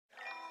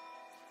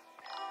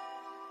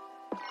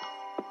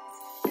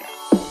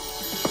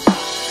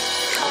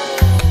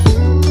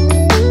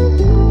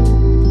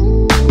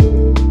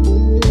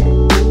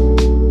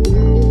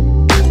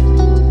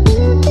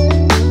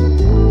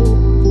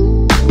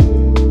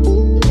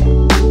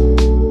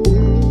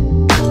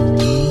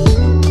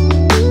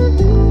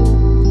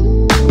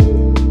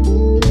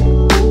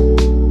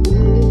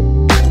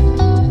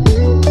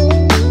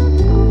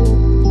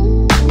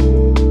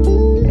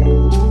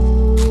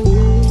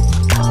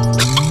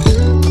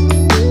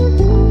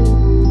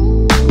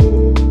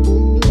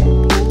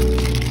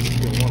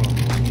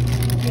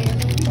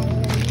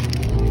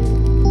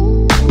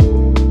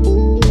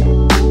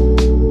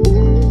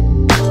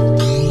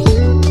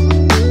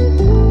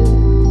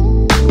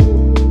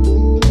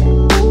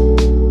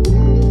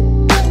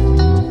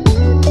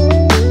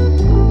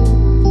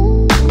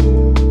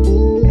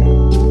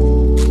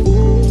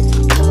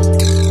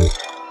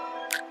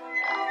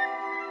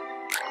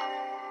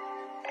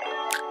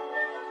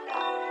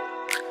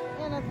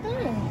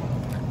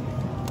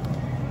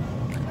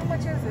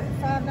much is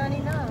it?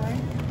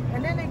 $5.99.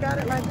 And then they got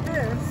it like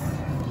this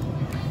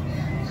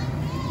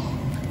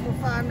for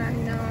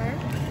 $5.99.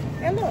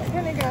 And look,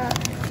 then they got,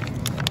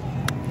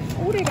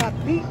 oh, they got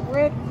beet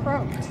red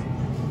crumps.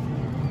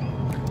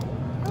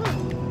 Oh,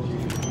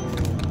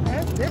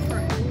 that's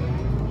different.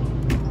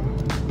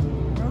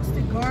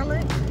 Roasted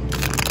garlic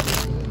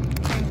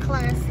and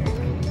classic.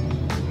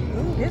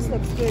 Ooh, this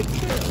looks good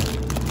too.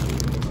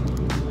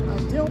 A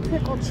dill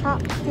pickle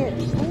chopped kit.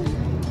 Ooh,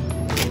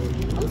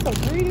 I'm so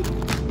greedy.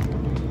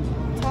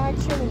 Thai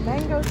chili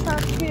mango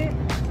chopped kit.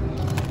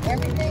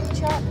 Everything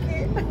chopped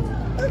kit.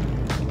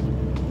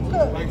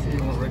 Look. Make sure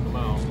you want Rick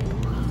mild.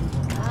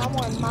 I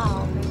want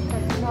mild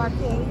because you know I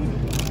can't eat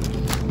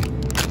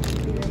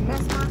it. It'll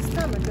mess my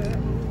stomach up.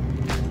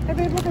 Hey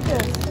babe, look at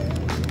this.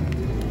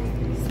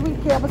 Sweet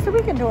kale, but so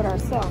we can do it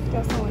ourselves.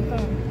 That's the only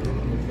thing.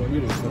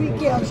 Sweet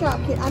kale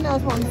chopped kit. I know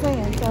that's what I'm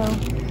saying. So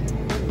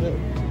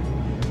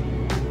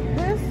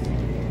this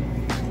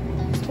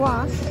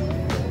squash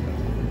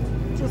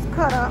just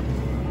cut up.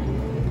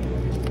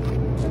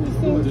 Let me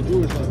see.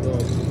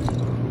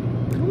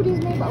 Who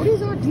these made by? Oh,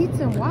 these are Dietz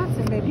and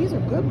Watson, babe. These are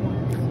good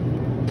ones.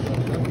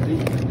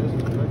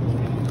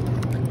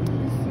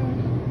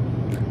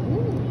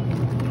 Ooh,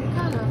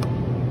 kind of.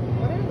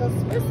 Well, they're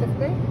expensive,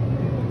 babe.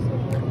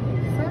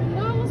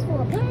 $7 for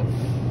a pack.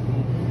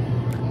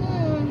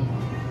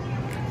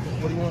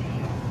 What do you want?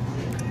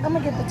 I'm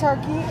gonna get the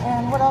turkey,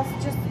 and what else?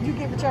 Just you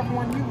get whichever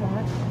one you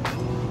want.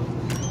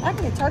 I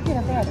can get turkey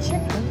if they have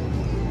chicken.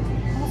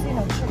 I don't see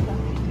no chicken.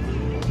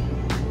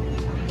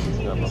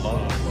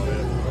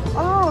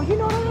 Oh, you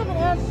know what I haven't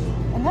had,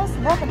 and that's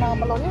Lebanon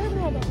below. I haven't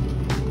had that.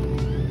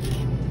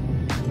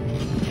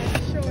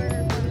 Show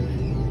everybody.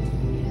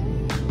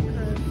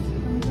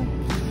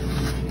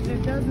 Because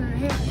it doesn't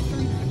hit.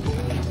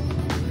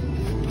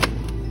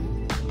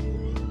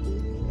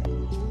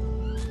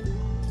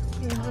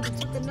 And we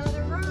took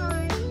another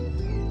ride.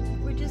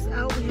 We just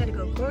out. We had to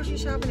go grocery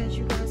shopping, as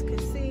you guys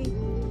could see.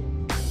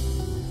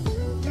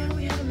 And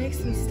we had to make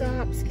some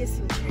stops, get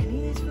some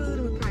Chinese food,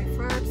 and we probably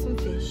fried some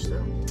fish.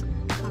 So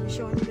I'll be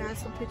showing you guys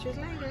some pictures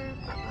later.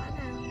 Bye-bye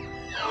now.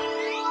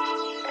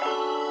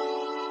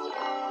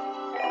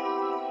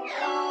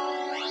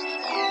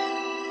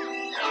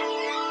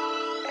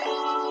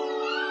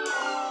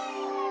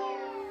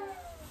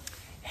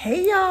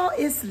 Hey y'all,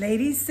 it's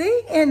Lady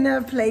C in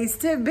the place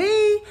to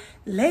be.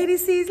 Lady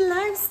C's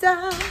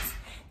Lifestyles.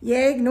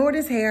 Yeah, ignore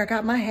this hair. I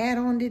got my hat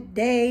on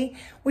today.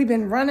 We've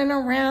been running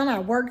around. I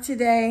worked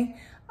today.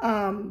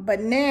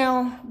 But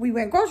now we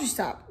went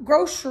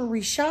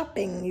grocery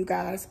shopping, you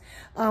guys.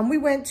 We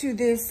went to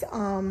this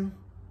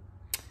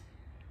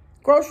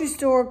grocery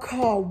store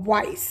called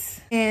Weiss,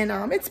 and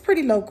it's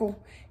pretty local.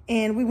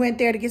 And we went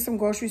there to get some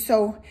groceries.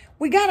 So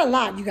we got a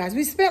lot, you guys.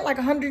 We spent like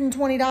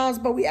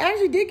 $120, but we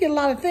actually did get a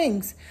lot of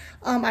things.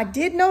 I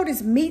did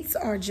notice meats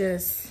are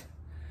just,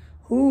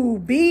 ooh,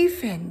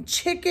 beef and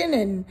chicken.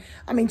 And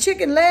I mean,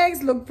 chicken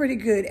legs look pretty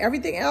good.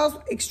 Everything else,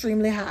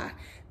 extremely high.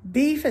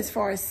 Beef as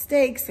far as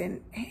steaks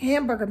and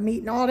hamburger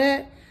meat and all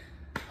that.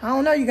 I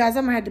don't know, you guys.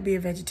 I'm going to have to be a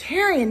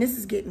vegetarian. This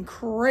is getting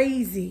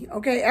crazy.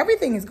 Okay,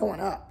 everything is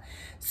going up.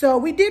 So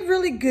we did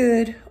really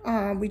good.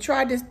 We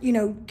tried to, you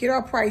know, get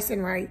our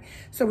pricing right.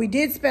 So we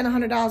did spend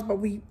 $100, but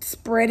we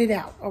spread it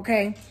out,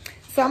 okay?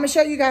 So I'm going to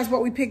show you guys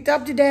what we picked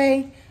up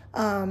today.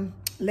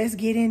 Let's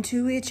get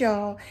into it,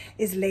 y'all.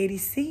 It's Lady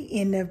C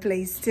in the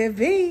place to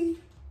be.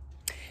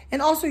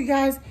 And also, you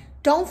guys,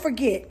 don't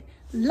forget,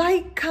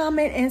 like,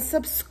 comment, and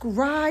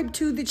subscribe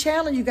to the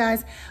channel, you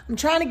guys. I'm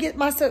trying to get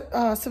my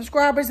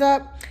subscribers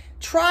up.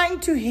 Trying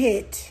to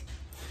hit,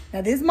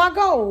 now this is my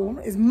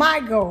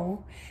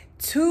goal,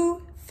 2K.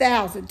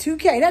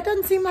 That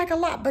doesn't seem like a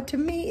lot, but to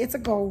me, it's a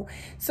goal.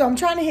 So I'm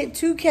trying to hit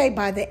 2K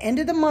by the end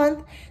of the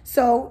month.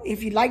 So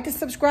if you'd like to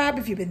subscribe,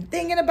 if you've been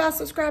thinking about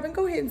subscribing,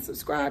 go ahead and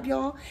subscribe,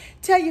 y'all.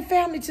 Tell your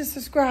family to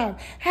subscribe.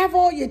 Have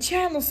all your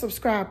channels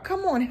subscribe.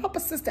 Come on, help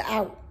a sister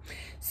out.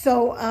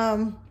 So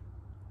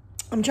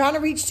I'm trying to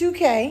reach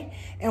 2K.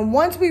 And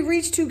once we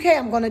reach 2K,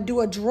 I'm going to do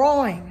a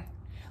drawing.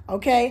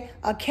 Okay?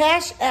 A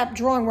Cash App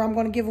drawing where I'm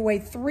going to give away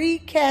 3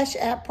 Cash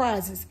App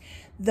prizes.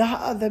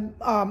 The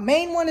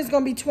main one is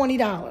going to be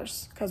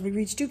 $20 because we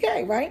reached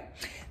 2K, right?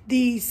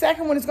 The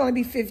second one is going to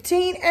be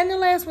 $15, and the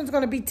last one's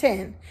going to be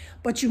 $10.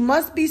 But you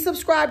must be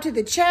subscribed to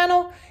the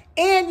channel,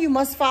 and you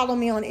must follow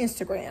me on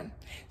Instagram.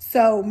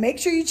 So make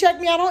sure you check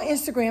me out on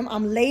Instagram.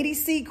 I'm Lady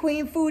C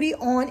Queen Foodie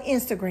on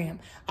Instagram.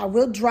 I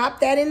will drop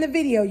that in the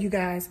video, you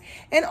guys.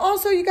 And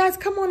also, you guys,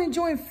 come on and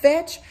join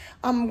Fetch.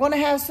 I'm going to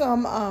have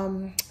some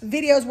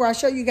videos where I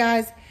show you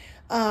guys.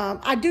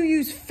 I do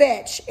use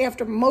Fetch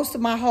after most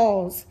of my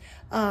hauls.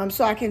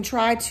 So I can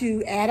try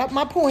to add up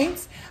my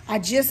points. I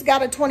just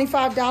got a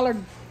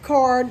 $25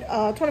 card,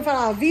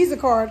 $25 Visa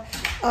card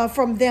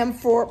from them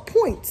for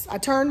points. I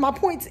turned my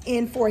points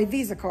in for a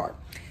Visa card.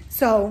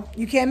 So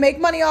you can make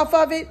money off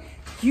of it.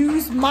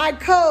 Use my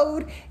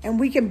code and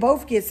we can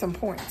both get some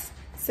points.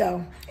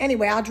 So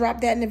anyway, I'll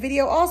drop that in the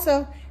video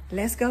also.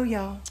 Let's go,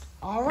 y'all.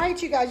 All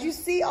right, you guys, you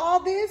see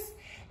all this?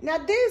 Now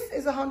this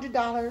is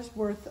 $100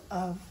 worth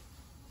of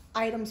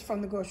items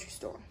from the grocery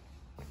store.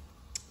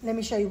 Let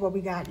me show you what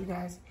we got, you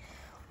guys.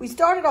 We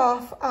started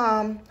off,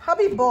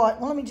 hubby bought,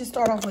 well, let me just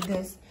start off with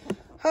this.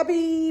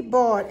 Hubby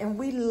bought, and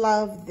we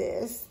love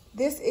this.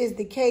 This is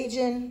the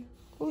Cajun,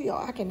 oh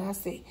y'all, I cannot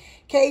see.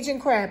 Cajun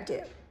crab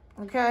dip,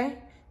 okay?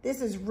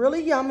 This is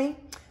really yummy.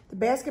 The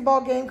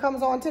basketball game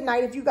comes on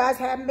tonight. If you guys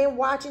haven't been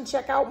watching,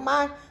 check out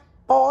my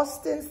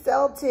Boston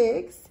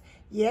Celtics.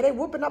 Yeah, they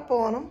whooping up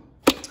on them.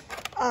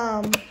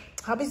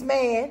 Hubby's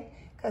mad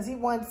because he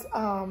wants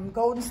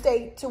Golden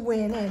State to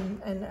win,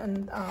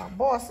 and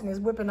Boston is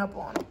whipping up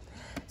on them.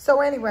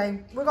 So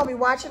anyway, we're going to be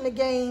watching the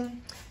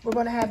game. We're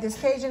going to have this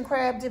Cajun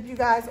crab dip, you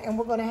guys, and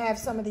we're going to have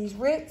some of these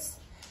Ritz.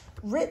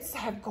 Ritz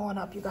have gone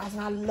up, you guys,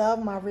 and I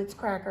love my Ritz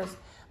crackers,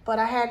 but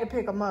I had to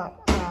pick them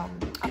up.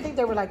 I think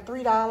they were like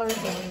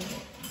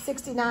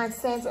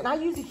 $3.69, and I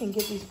usually can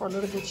get these for a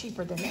little bit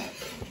cheaper than that.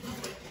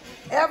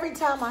 Every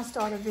time I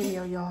start a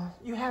video, y'all,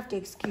 you have to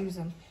excuse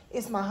him.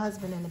 It's my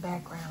husband in the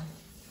background.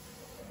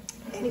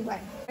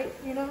 Anyway,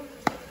 you know?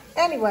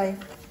 Anyway,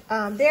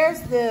 there's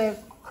the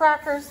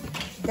crackers.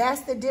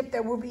 That's the dip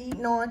that we'll be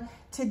eating on.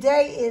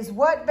 Today is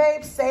what,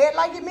 babe? Say it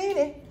like you mean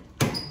it.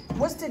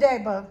 What's today,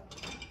 bub?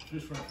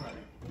 Fish Fry Friday.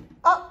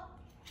 Oh,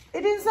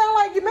 it didn't sound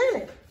like you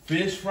meant it.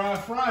 Fish Fry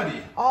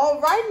Friday. All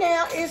right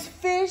now, it's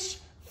Fish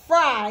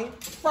Fry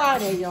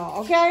Friday,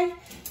 y'all, okay?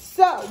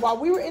 So, while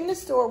we were in the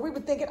store, we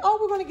were thinking, oh,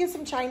 we're going to get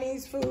some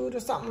Chinese food or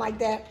something like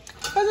that.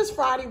 Because it's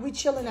Friday, we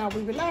chilling out,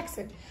 we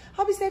relaxing.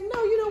 Hubby said,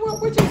 no, you know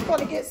what? We're just going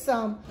to get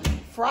some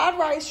fried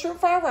rice, shrimp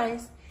fried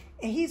rice.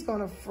 And he's going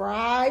to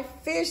fry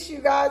fish, you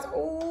guys.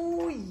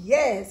 Oh,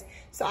 yes.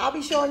 So I'll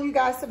be showing you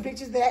guys some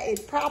pictures of that.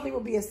 It probably will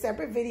be a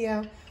separate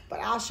video, but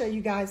I'll show you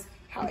guys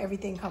how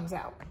everything comes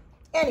out.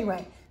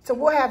 Anyway, so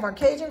we'll have our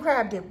Cajun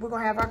crab dip. We're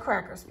going to have our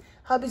crackers.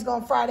 Hubby's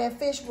going to fry that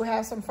fish. We'll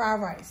have some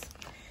fried rice.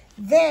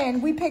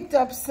 Then we picked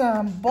up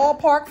some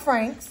Ballpark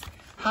Franks.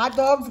 Hot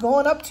dogs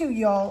going up too,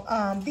 y'all.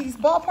 These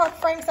Ballpark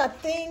Franks, I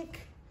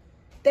think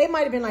they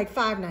might have been like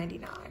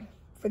 $5.99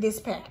 for this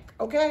pack,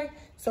 okay?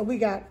 So we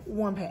got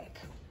one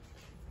pack.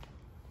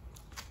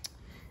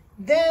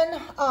 Then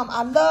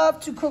I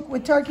love to cook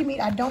with turkey meat.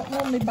 I don't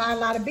normally buy a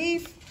lot of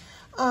beef.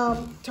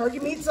 Turkey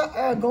meat's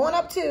going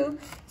up too.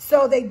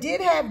 So they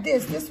did have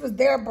this. This was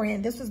their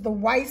brand. This was the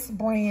Weiss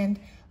brand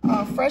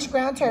fresh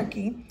ground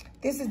turkey.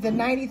 This is the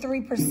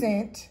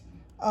 93%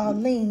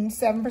 lean,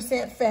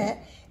 7% fat.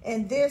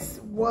 And this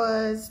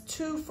was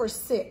 2 for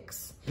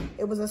 $6.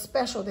 It was a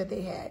special that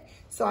they had.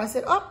 So I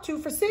said, oh, 2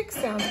 for $6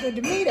 sounds good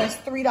to me. That's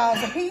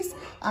 $3 a piece.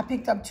 I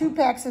picked up 2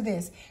 packs of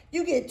this.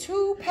 You get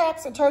 2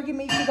 packs of turkey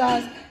meat, you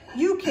guys.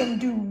 You can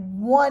do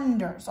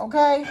wonders,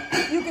 okay?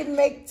 You can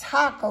make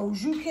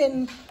tacos. You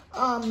can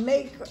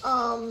make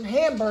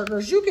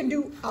hamburgers. You can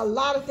do a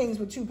lot of things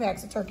with 2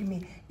 packs of turkey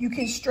meat. You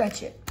can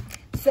stretch it.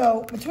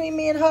 So between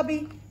me and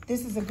hubby,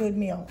 this is a good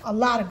meal. A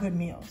lot of good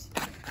meals.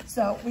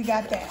 So we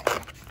got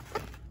that.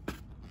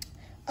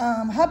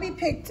 Hubby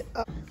picked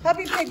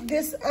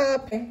this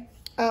up.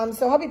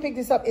 So hubby picked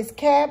this up. It's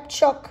cab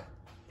chuck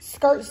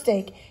skirt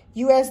steak,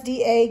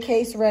 USDA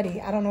case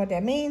ready. I don't know what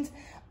that means,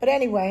 but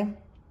anyway.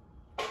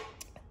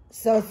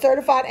 So it's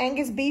certified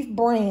Angus beef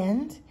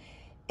brand,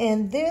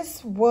 and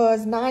this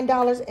was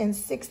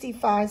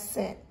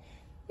 $9.65.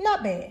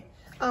 Not bad.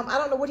 I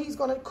don't know what he's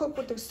going to cook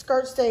with the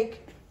skirt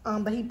steak,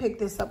 but he picked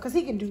this up because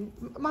he can do.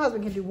 My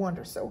husband can do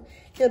wonders, so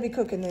he'll be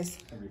cooking this.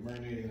 I'll be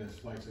marinating and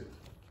slice it.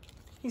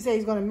 He said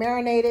he's going to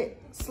marinate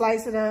it,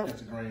 slice it up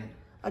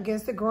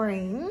against the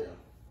grain. Yeah.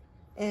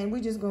 And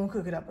we just going to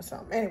cook it up or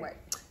something. Anyway,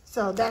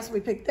 so that's we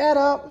picked that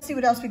up. Let's see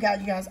what else we got,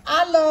 you guys.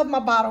 I love my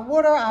bottled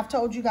water. I've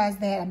told you guys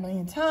that a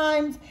million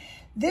times.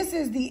 This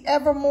is the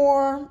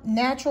Evermore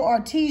Natural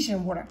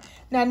Artesian Water.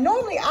 Now,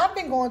 normally I've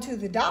been going to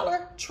the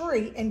Dollar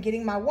Tree and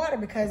getting my water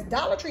because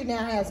Dollar Tree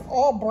now has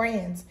all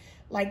brands,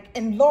 like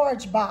in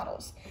large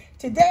bottles.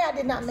 Today, I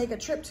did not make a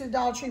trip to the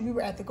Dollar Tree. We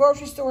were at the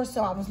grocery store,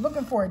 so I was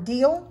looking for a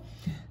deal.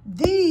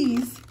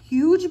 These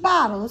huge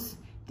bottles,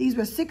 these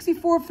were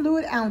 64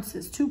 fluid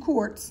ounces, 2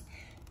 quarts.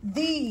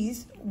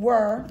 These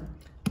were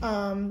 2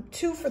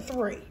 for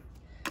 $3.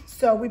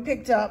 So we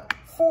picked up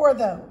 4 of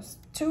those.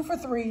 2 for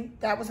 $3,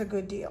 that was a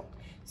good deal.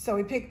 So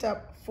we picked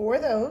up 4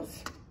 of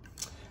those.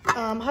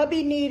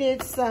 Hubby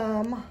needed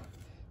some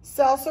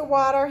seltzer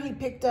water. He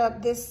picked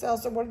up this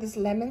seltzer water, this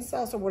lemon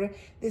seltzer water.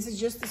 This is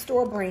just the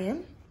store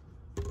brand.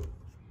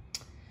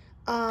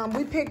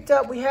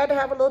 We had to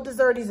have a little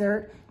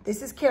dessert.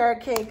 This is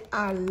carrot cake.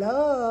 I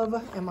love,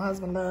 and my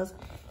husband loves,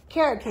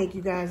 carrot cake,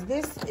 you guys.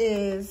 This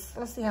is,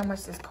 let's see how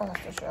much this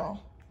cost us, y'all.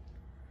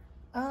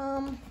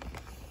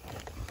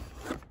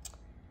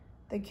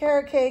 The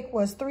carrot cake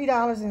was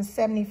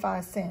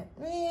 $3.75.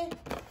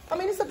 I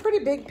mean, it's a pretty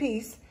big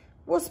piece.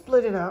 We'll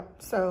split it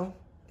up, so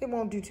it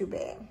won't do too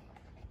bad.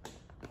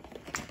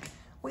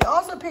 We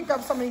also picked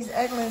up some of these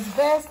Eggland's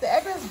Best. The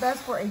Eggland's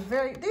Best were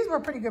these were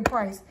a pretty good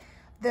price.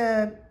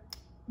 The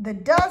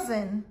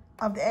dozen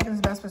of the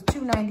Eggland's Best was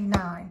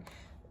 $2.99.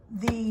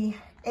 The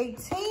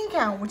 18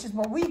 count, which is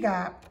what we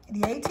got,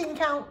 the 18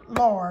 count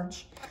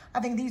large,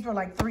 I think these were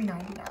like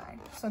 $3.99.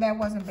 So that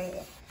wasn't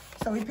bad.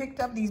 So we picked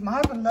up these. My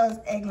husband loves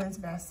Eggland's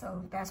Best,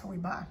 so that's what we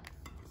buy.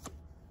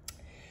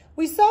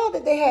 We saw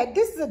that they had,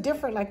 this is a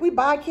different, like we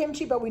buy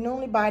kimchi, but we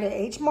normally buy it at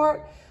H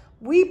Mart.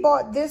 We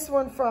bought this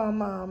one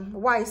from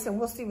Weiss, and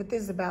we'll see what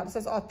this is about. It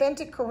says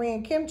authentic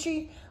Korean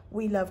kimchi.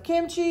 We love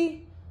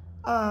kimchi.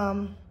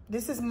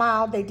 This is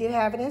mild. They did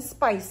have it in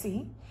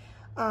spicy.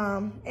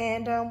 We're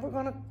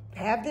gonna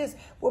have this.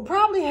 We'll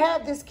probably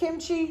have this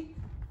kimchi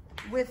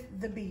with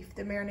the beef,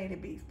 the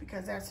marinated beef,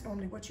 because that's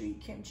normally what you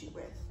eat kimchi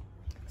with.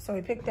 So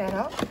we picked that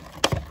up.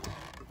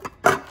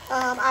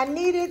 I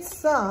needed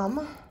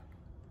some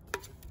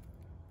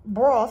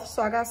broth,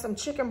 so I got some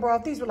chicken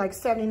broth. These were like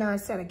 79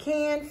 cents a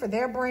can for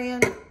their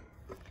brand.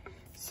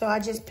 So I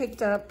just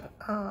picked up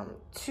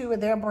 2 of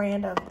their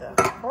brand of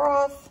the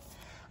broth.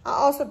 I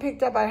also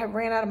picked up, I have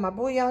ran out of my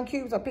bouillon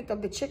cubes. I picked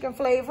up the chicken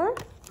flavor.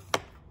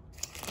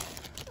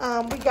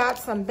 We got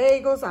some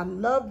bagels. I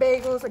love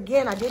bagels.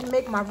 Again, I didn't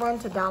make my run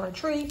to Dollar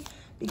Tree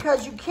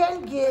because you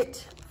can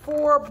get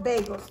 4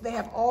 bagels. They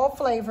have all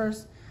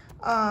flavors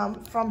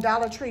from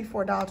Dollar Tree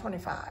for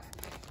 $1.25.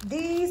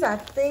 These, I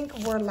think,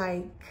 were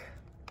like,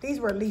 these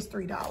were at least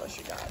 $3,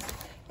 you guys.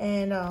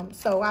 And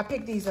so I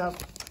picked these up.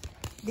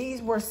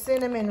 These were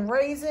cinnamon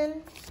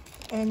raisin,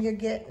 and you're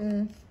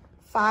getting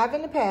 5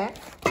 in the pack.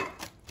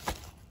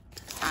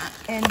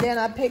 And then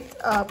I picked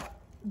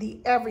up the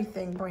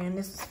Everything brand.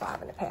 This is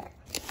 5 in the pack.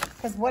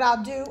 Because what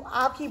I'll do,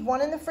 I'll keep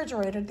one in the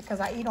refrigerator because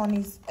I eat on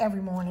these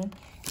every morning.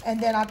 And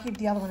then I'll keep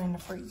the other one in the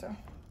freezer.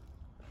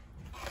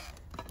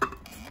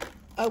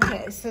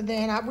 Okay, so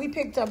then we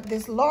picked up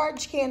this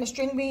large can of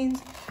string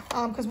beans.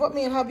 Because what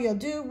me and hubby will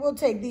do, we'll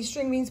take these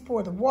string beans,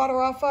 pour the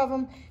water off of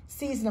them,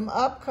 season them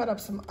up, cut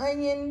up some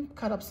onion,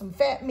 cut up some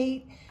fat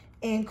meat,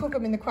 and cook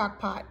them in the crock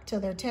pot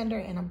till they're tender.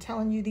 And I'm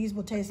telling you, these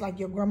will taste like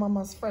your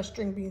grandmama's fresh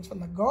string beans from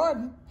the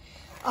garden.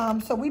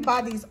 So we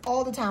buy these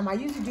all the time. I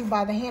usually do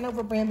buy the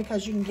Hanover brand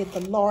because you can get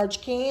the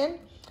large can.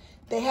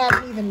 They have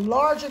an even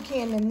larger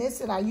can than this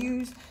that I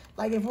use.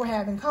 Like if we're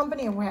having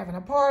company and we're having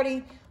a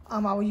party, I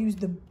will use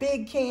the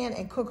big can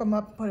and cook them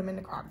up and put them in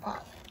the crock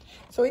pot.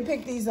 So we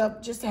picked these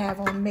up just to have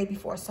on maybe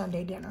for a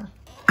Sunday dinner.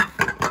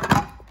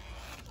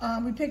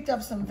 We picked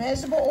up some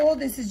vegetable oil.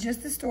 This is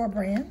just the store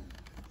brand.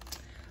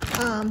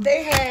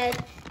 They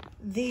had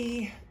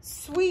the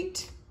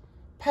sweet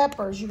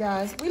peppers, you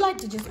guys. We like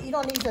to just eat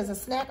on these as a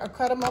snack or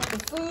cut them up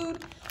with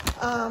food.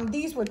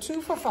 These were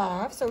 2 for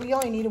 $5, so we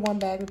only needed 1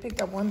 bag. We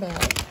picked up 1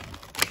 bag.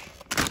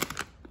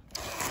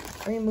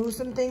 Let me move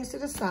some things to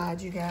the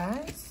side, you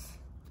guys,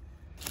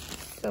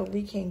 so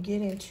we can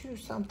get into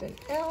something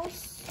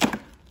else.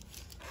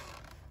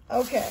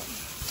 Okay.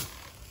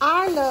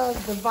 I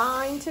love the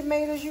vine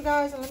tomatoes, you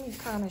guys, and let me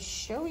kind of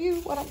show you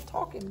what I'm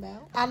talking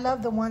about. I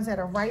love the ones that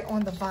are right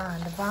on the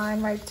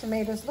vine ripe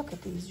tomatoes. Look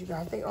at these, you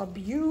guys. They are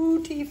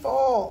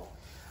beautiful.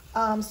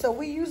 So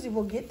we usually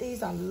will get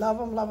these. I love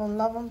them, love them,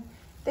 love them.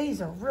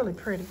 These are really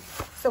pretty.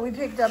 So we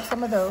picked up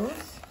some of those.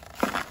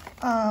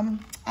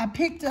 I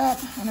picked up,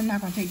 and I'm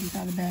not going to take these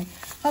out of the bag.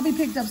 Hubby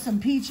picked up some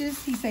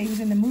peaches. He said he was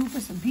in the mood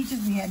for some peaches.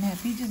 We hadn't had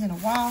peaches in a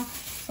while,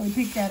 so we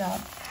picked that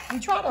up. We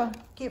try to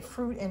get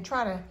fruit and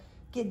try to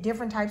get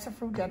different types of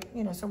fruit that,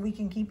 you know, so we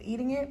can keep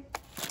eating it.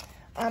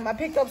 I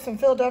picked up some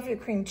Philadelphia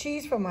cream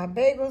cheese for my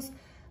bagels.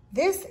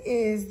 This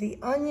is the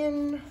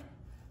onion,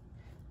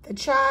 the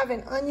chive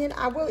and onion.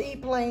 I will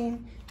eat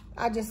plain.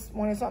 I just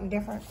wanted something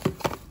different.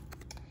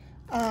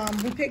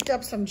 We picked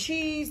up some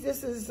cheese.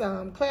 This is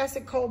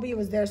Classic Colby. It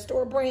was their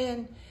store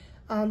brand,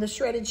 the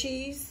shredded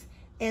cheese.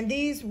 And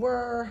these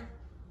were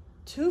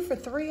 2 for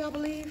 $3, I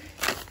believe.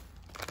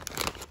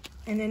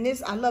 And then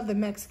this, I love the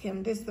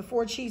Mexican. This is the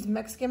 4-cheese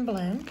Mexican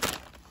blend.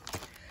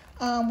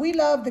 We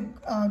love the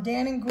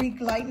Dan & Greek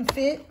Light and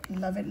Fit.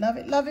 Love it, love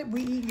it, love it.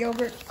 We eat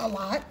yogurt a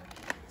lot.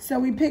 So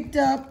we picked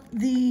up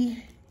the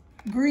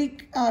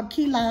Greek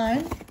key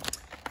lime,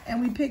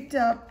 and we picked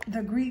up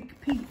the Greek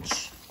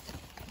peach.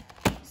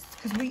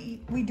 Because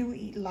we do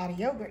eat a lot of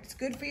yogurt. It's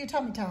good for your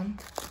tummy tum.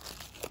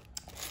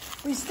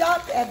 We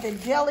stopped at the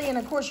deli, and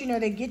of course, you know,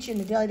 they get you in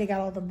the deli. They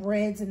got all the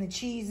breads and the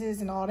cheeses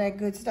and all that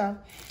good stuff.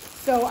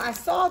 So I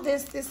saw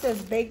this. This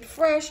says baked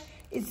fresh.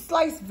 It's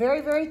sliced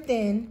very, very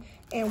thin,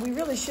 and we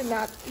really should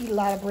not eat a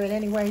lot of bread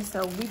anyway,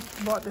 so we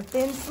bought the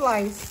thin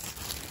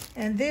slice.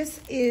 And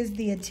this is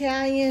the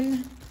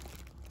Italian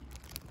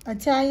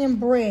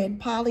bread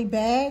poly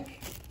bag,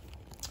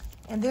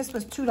 and this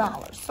was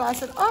 $2. So I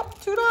said, oh,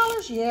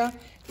 $2? Yeah.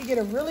 You get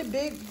a really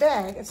big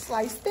bag. It's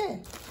sliced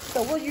thin.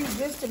 So we'll use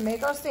this to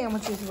make our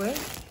sandwiches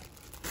with.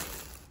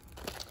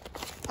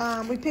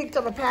 We picked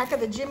up a pack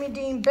of the Jimmy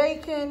Dean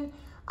bacon.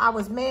 I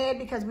was mad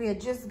because we had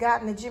just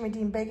gotten the Jimmy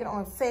Dean bacon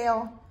on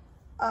sale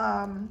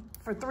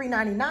for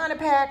 $3.99 a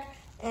pack.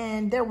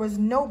 And there was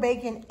no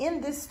bacon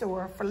in this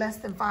store for less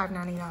than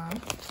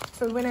 $5.99.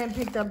 So we went ahead and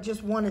picked up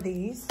just 1 of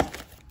these.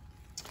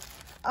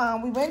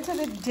 We went to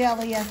the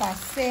deli, as I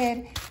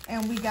said,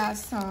 and we got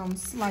some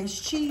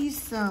sliced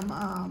cheese,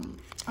 some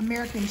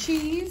American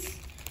cheese.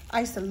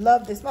 I used to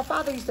love this. My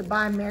father used to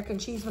buy American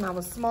cheese when I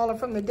was smaller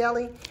from the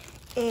deli,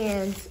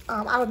 and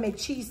I would make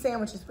cheese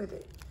sandwiches with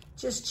it.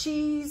 Just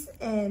cheese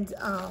and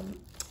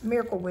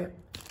Miracle Whip.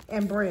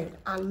 and bread.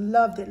 I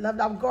loved it. Loved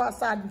it. I would go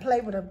outside and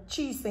play with a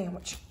cheese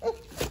sandwich.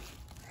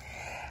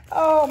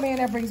 Oh, man,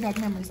 that brings back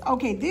memories.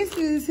 Okay, this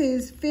is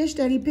his fish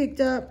that he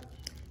picked up.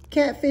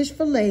 Catfish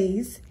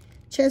fillets.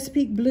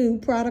 Chesapeake Blue,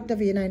 product of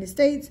the United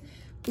States.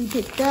 We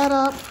picked that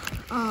up.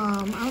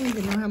 I don't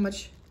even know how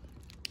much.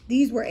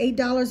 These were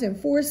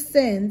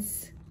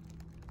 $8.04.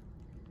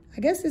 I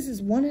guess this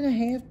is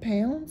 1.5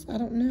 pounds. I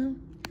don't know.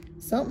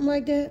 Something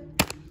like that.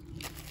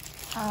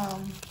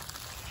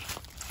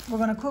 We're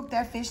going to cook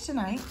that fish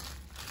tonight.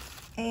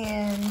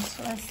 And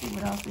let's see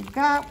what else we've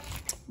got.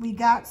 We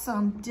got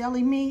some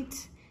deli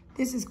meat.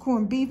 This is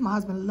corned beef. My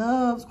husband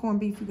loves corned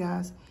beef, you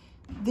guys.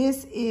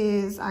 This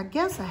is, I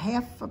guess, a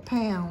 1/2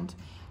 pound.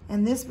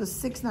 And this was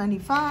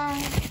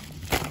 $6.95.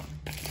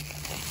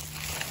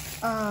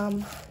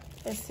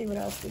 Let's see what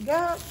else we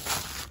got.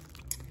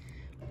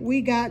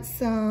 We got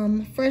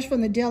some fresh from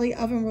the deli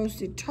oven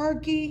roasted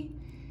turkey.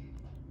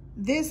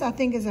 This, I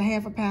think, is a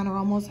 1/2 pound or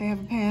almost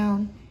 1/2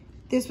 pound.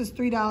 This was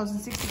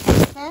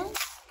 $3.65.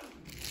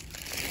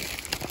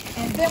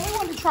 And then we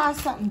wanted to try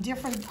something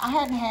different. I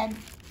hadn't had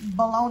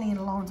bologna in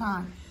a long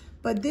time.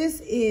 But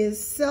this is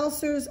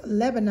Seltzer's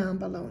Lebanon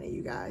bologna,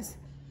 you guys.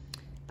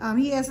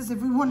 He asked us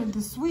if we wanted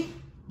the sweet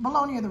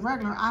bologna or the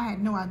regular. I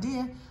had no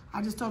idea.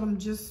 I just told him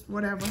just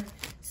whatever.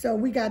 So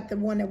we got the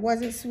one that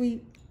wasn't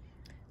sweet.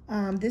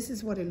 This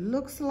is what it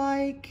looks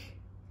like.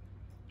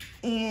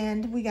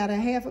 And we got a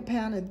 1/2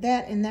 pound of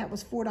that, and that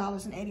was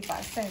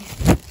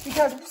 $4.85.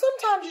 Because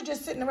sometimes you're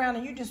just sitting around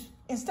and you just,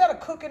 instead of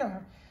cooking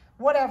or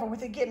whatever,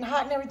 with it getting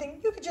hot and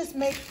everything, you could just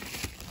make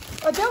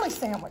a deli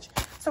sandwich.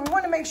 So we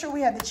wanted to make sure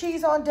we had the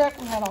cheese on deck,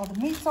 we had all the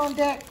meats on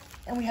deck,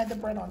 and we had the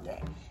bread on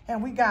deck.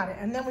 And we got it.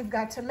 And then we've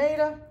got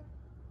tomato.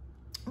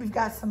 We've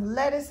got some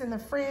lettuce in the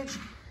fridge.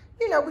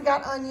 You know, we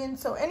got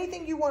onions. So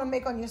anything you want to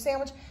make on your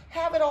sandwich,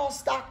 have it all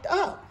stocked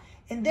up.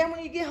 And then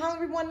when you get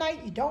hungry one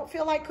night, you don't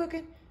feel like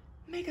cooking,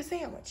 make a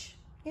sandwich,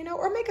 you know,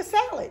 or make a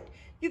salad.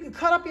 You can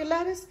cut up your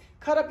lettuce,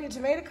 cut up your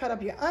tomato, cut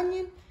up your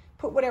onion,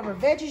 put whatever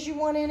veggies you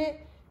want in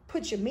it,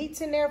 put your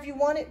meats in there if you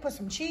want it, put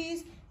some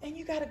cheese, and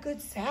you got a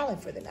good salad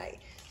for the night.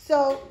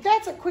 So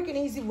that's a quick and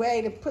easy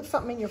way to put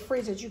something in your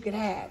fridge that you could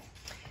have.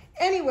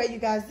 Anyway, you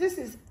guys, this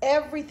is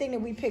everything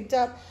that we picked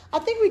up. I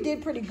think we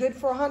did pretty good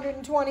for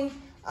 120.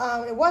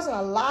 It wasn't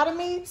a lot of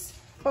meats,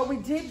 but we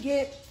did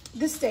get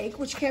the steak,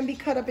 which can be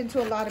cut up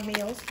into a lot of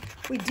meals.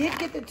 We did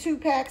get the 2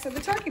 packs of the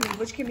turkey meat,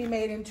 which can be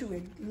made into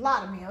a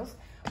lot of meals.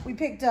 We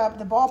picked up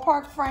the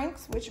ballpark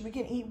franks, which we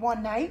can eat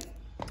one night.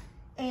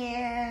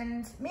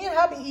 And me and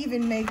hubby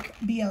even make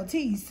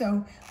BLTs.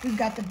 So we've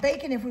got the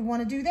bacon if we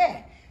want to do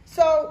that.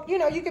 So, you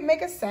know, you can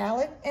make a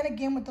salad. And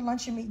again, with the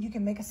luncheon meat, you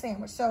can make a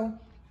sandwich. So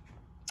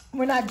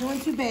we're not doing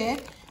too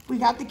bad. We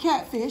got the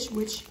catfish,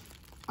 which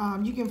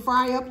you can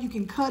fry up. You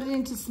can cut it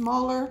into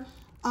smaller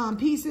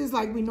pieces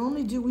like we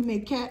normally do. We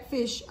make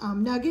catfish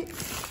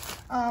nuggets.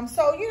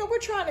 So, you know, we're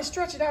trying to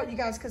stretch it out, you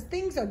guys, because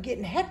things are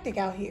getting hectic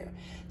out here.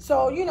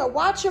 So, you know,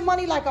 watch your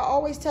money. Like I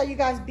always tell you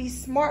guys, be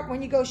smart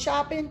when you go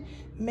shopping.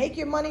 Make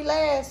your money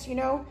last, you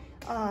know.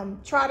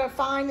 Try to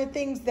find the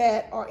things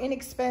that are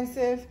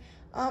inexpensive.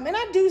 And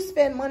I do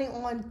spend money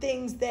on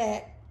things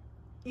that,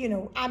 you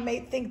know, I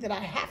may think that I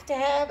have to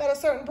have at a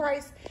certain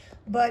price.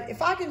 But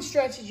if I can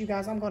stretch it, you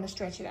guys, I'm going to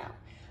stretch it out.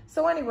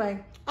 So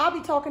anyway, I'll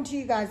be talking to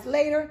you guys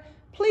later.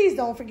 Please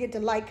don't forget to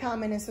like,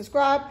 comment, and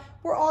subscribe.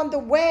 We're on the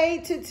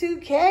way to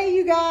 2K,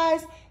 you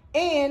guys.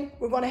 And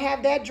we're going to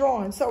have that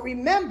drawing. So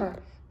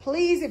remember,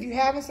 please, if you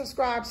haven't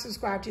subscribed,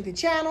 subscribe to the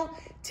channel.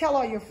 Tell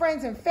all your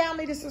friends and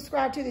family to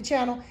subscribe to the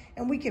channel.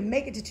 And we can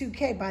make it to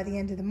 2K by the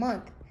end of the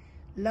month.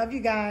 Love you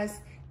guys.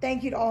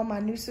 Thank you to all my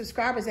new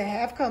subscribers that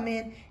have come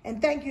in.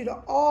 And thank you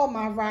to all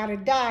my ride or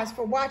dies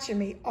for watching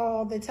me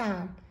all the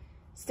time.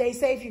 Stay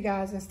safe, you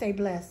guys, and stay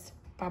blessed.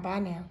 Bye-bye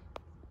now.